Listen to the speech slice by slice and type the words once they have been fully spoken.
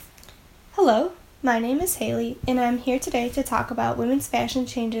Hello, my name is Haley, and I'm here today to talk about women's fashion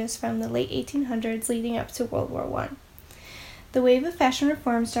changes from the late 1800s leading up to World War I. The wave of fashion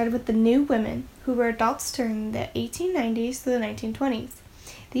reform started with the new women, who were adults during the 1890s through the 1920s.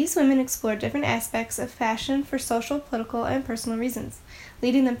 These women explored different aspects of fashion for social, political, and personal reasons,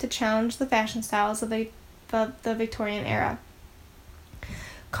 leading them to challenge the fashion styles of the Victorian era.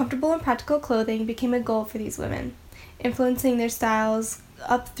 Comfortable and practical clothing became a goal for these women, influencing their styles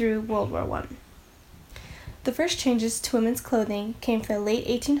up through World War I. The first changes to women's clothing came from the late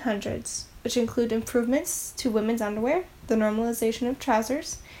 1800s, which include improvements to women's underwear, the normalization of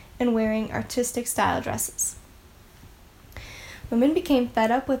trousers, and wearing artistic style dresses. Women became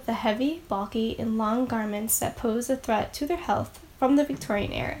fed up with the heavy, bulky, and long garments that posed a threat to their health from the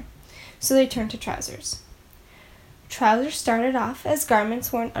Victorian era, so they turned to trousers. Trousers started off as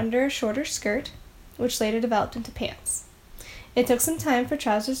garments worn under a shorter skirt, which later developed into pants. It took some time for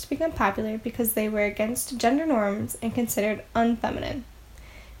trousers to become popular because they were against gender norms and considered unfeminine.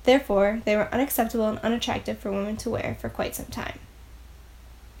 Therefore, they were unacceptable and unattractive for women to wear for quite some time.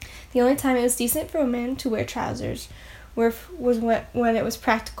 The only time it was decent for women to wear trousers was when it was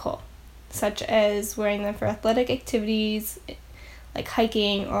practical, such as wearing them for athletic activities like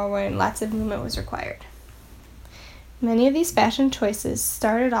hiking or when lots of movement was required. Many of these fashion choices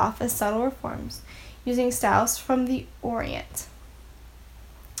started off as subtle reforms, using styles from the Orient.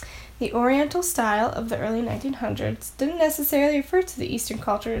 The Oriental style of the early 1900s didn't necessarily refer to the Eastern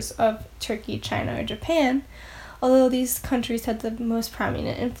cultures of Turkey, China, or Japan, although these countries had the most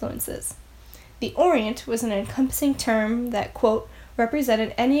prominent influences. The Orient was an encompassing term that, quote,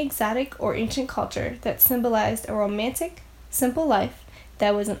 represented any exotic or ancient culture that symbolized a romantic, simple life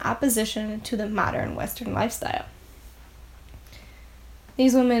that was in opposition to the modern Western lifestyle.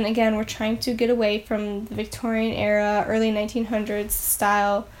 These women, again, were trying to get away from the Victorian era, early 1900s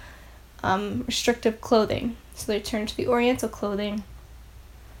style restrictive clothing. So they turned to the Oriental clothing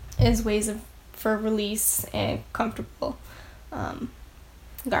as ways for release and comfortable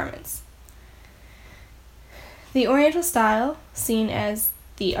garments. The Oriental style, seen as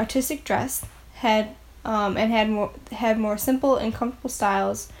the artistic dress, had more simple and comfortable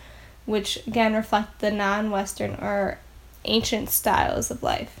styles, which again reflect the non-Western or ancient styles of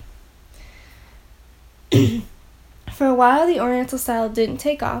life. For a while, the Oriental style didn't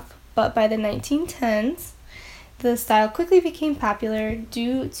take off, but by the 1910s, the style quickly became popular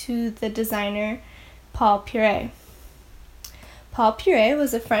due to the designer Paul Poiret. Paul Poiret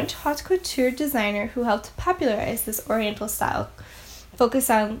was a French haute couture designer who helped popularize this Oriental style,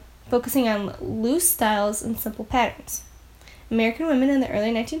 focusing on loose styles and simple patterns. American women in the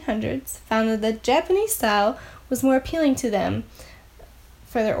early 1900s found that the Japanese style was more appealing to them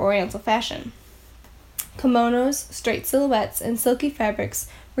for their Oriental fashion. Kimonos, straight silhouettes, and silky fabrics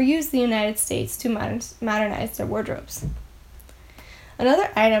were used in the United States to modernize their wardrobes. Another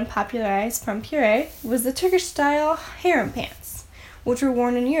item popularized from Poiret was the Turkish-style harem pants, which were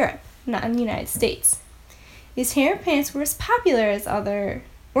worn in Europe, not in the United States. These harem pants weren't as popular as other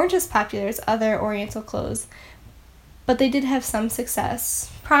Oriental clothes, but they did have some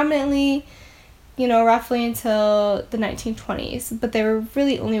success, prominently, roughly until the 1920s, but they were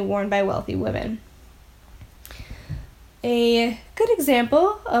really only worn by wealthy women. A good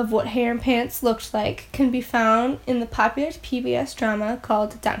example of what harem pants looked like can be found in the popular PBS drama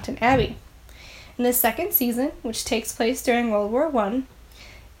called Downton Abbey. In the second season, which takes place during World War I,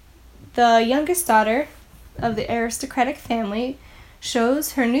 the youngest daughter of the aristocratic family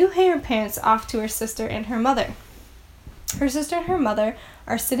shows her new harem pants off to her sister and her mother. Her sister and her mother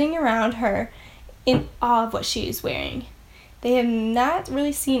are sitting around her in awe of what she is wearing. They have not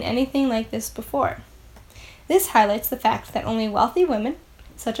really seen anything like this before. This highlights the fact that only wealthy women,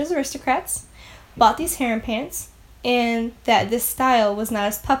 such as aristocrats, bought these harem pants, and that this style was not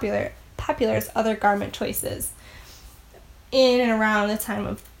as popular as other garment choices in and around the time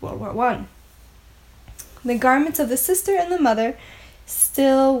of World War I. The garments of the sister and the mother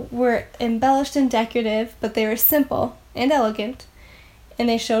still were embellished and decorative, but they were simple and elegant, and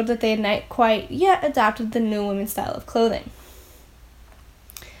they showed that they had not quite yet adopted the new women's style of clothing.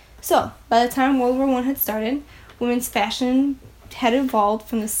 So, by the time World War I had started, women's fashion had evolved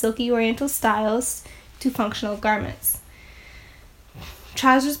from the silky Oriental styles to functional garments.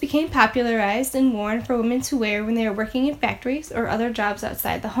 Trousers became popularized and worn for women to wear when they were working in factories or other jobs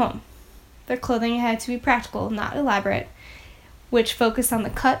outside the home. Their clothing had to be practical, not elaborate, which focused on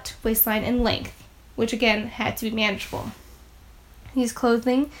the cut, waistline, and length, which again had to be manageable. The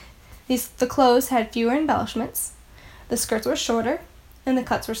clothes had fewer embellishments, the skirts were shorter, and the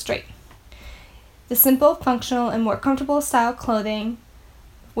cuts were straight. The simple, functional, and more comfortable style clothing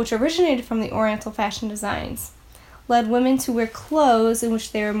which originated from the Oriental fashion designs, led women to wear clothes in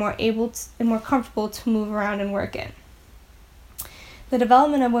which they were more able and more comfortable to move around and work in. The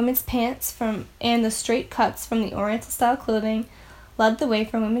development of women's pants and the straight cuts from the Oriental-style clothing led the way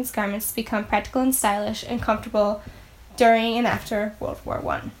for women's garments to become practical and stylish and comfortable during and after World War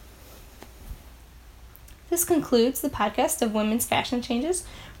I. This concludes the podcast of women's fashion changes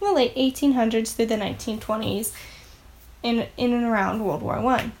from the late 1800s through the 1920s in and around World War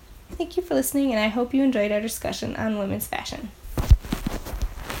I. Thank you for listening, and I hope you enjoyed our discussion on women's fashion.